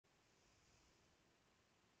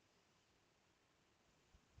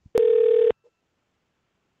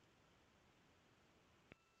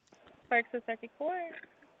Clerks of Circuit Court.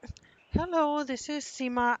 Hello, this is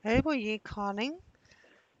Sima Elboye calling.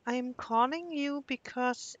 I'm calling you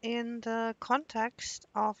because in the context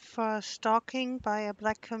of stalking by a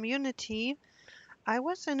black community, I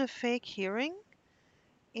was in a fake hearing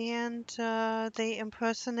and they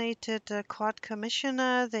impersonated a court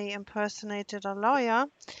commissioner, they impersonated a lawyer,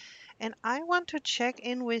 and I want to check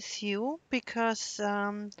in with you because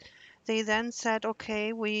they then said,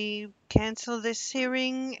 okay, we cancel this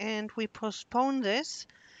hearing and we postpone this.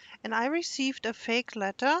 And I received a fake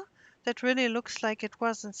letter that really looks like it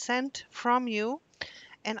wasn't sent from you.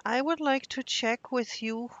 And I would like to check with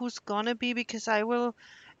you who's gonna be, because I will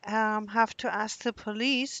have to ask the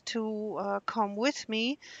police to come with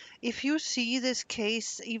me if you see this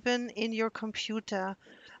case even in your computer.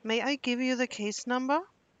 May I give you the case number?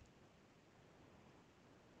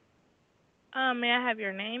 May I have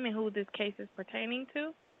your name and who this case is pertaining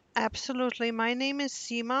to? Absolutely. My name is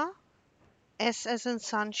Sima, S as in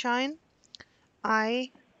sunshine,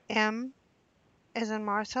 I M as in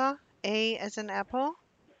Martha, A as in apple.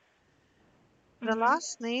 The Mhm.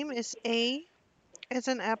 last name is A as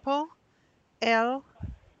in apple, L,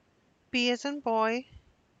 B as in boy,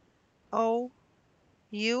 O,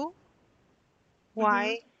 U, Mhm.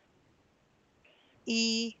 Y,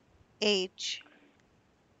 E, H.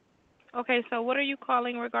 Okay, so what are you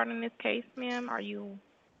calling regarding this case, ma'am?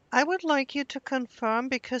 I would like you to confirm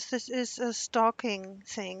because this is a stalking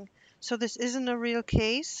thing. So this isn't a real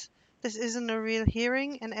case. This isn't a real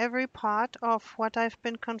hearing, and every part of what I've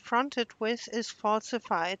been confronted with is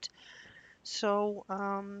falsified. So,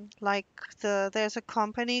 like there's a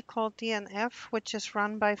company called DNF, which is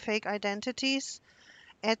run by fake identities.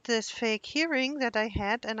 At this fake hearing that I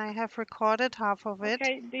had, and I have recorded half of it.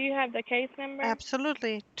 Okay, do you have the case number?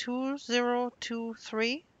 Absolutely.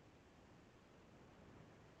 2023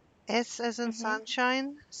 S as in Mhm.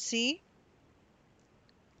 sunshine C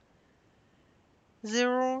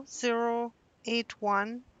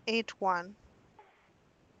 008181.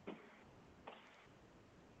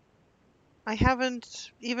 I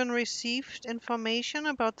haven't even received information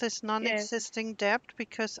about this Yes. non-existing debt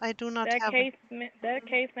because I do not have it. That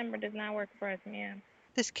case number does not work for us, ma'am.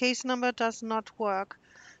 This case number does not work.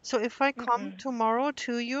 So if I come Mm-mm. tomorrow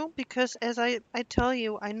to you, because as I tell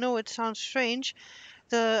you, I know it sounds strange,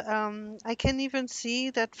 I can even see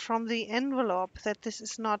that from the envelope that this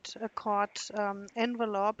is not a court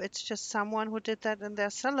envelope. It's just someone who did that in their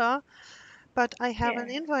cellar. But I have an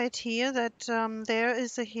Yeah. invite here that there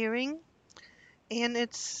is a hearing, and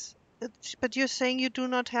but you're saying you do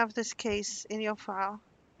not have this case in your file.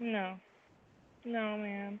 No. No,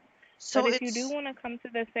 ma'am. But So if you do it's want to come to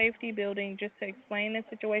the safety building just to explain the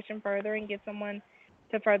situation further and get someone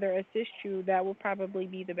to further assist you, that will probably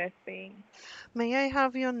be the best thing. May I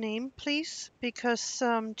have your name, please? Because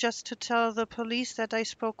just to tell the police that I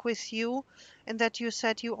spoke with you and that you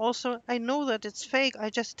said you also, I know that it's fake. I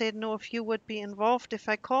just didn't know if you would be involved if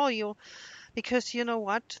I call you. Because you know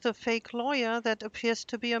what? The fake lawyer that appears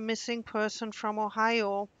to be a missing person from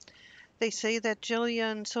Ohio. They say that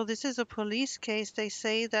Jillian, so this is a police case. They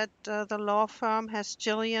say that the law firm has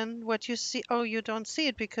Jillian. What you see, oh, you don't see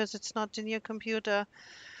it because it's not in your computer.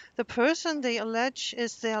 The person they allege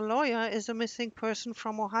is their lawyer is a missing person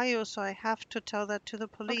from Ohio, so I have to tell that to the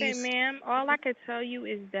Okay, police. ma'am. All I could tell you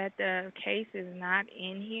is that the case is not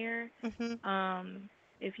in here. Hmm.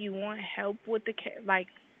 If you want help with the case, like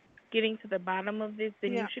getting to the bottom of this,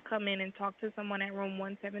 then you Yeah, should come in and talk to someone at room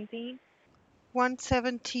 117.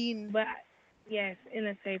 117. But yes, in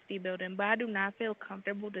a safety building. But I do not feel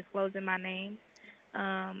comfortable disclosing my name.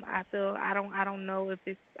 I feel I don't know if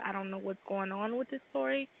it's I don't know what's going on with this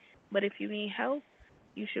story, but if you need help,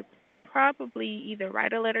 you should probably either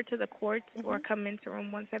write a letter to the courts or Hmm. come into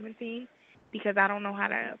room 117 because I don't know how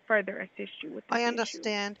to further assist you with this I issue.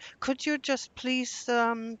 understand. Could you just please,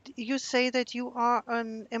 you say that you are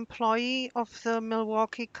an employee of the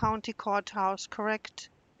Milwaukee County Courthouse, correct?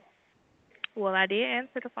 Well, I did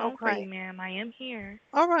answer the phone for you, Okay. ma'am. I am here.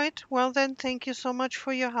 All right. Well, then, thank you so much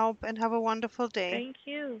for your help and have a wonderful day. Thank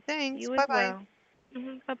you. Thanks. You as Bye bye.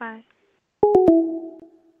 well. Bye bye.